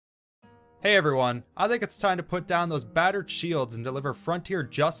Hey everyone, I think it's time to put down those battered shields and deliver frontier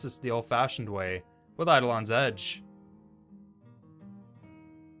justice the old-fashioned way, with Eidolon's Edge.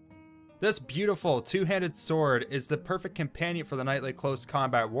 This beautiful two-handed sword is the perfect companion for the knightly close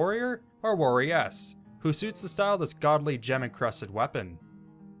combat warrior or warrioress, who suits the style of this godly gem-encrusted weapon.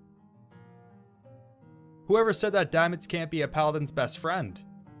 Whoever said that diamonds can't be a paladin's best friend?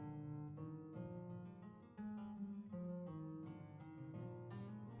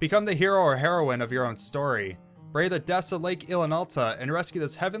 Become the hero or heroine of your own story. Brave the depths of Lake Ilinalta and rescue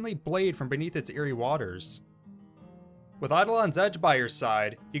this heavenly blade from beneath its eerie waters. With Eidolon's Edge by your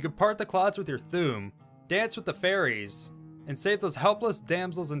side, you can part the clouds with your Thume, dance with the fairies, and save those helpless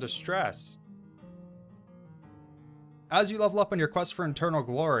damsels in distress. As you level up on your quest for eternal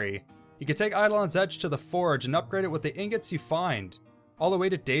glory, you can take Eidolon's Edge to the forge and upgrade it with the ingots you find, all the way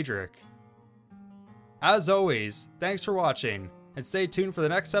to Daedric. As always, thanks for watching, and stay tuned for the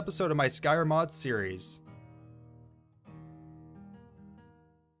next episode of my Skyrim mod series.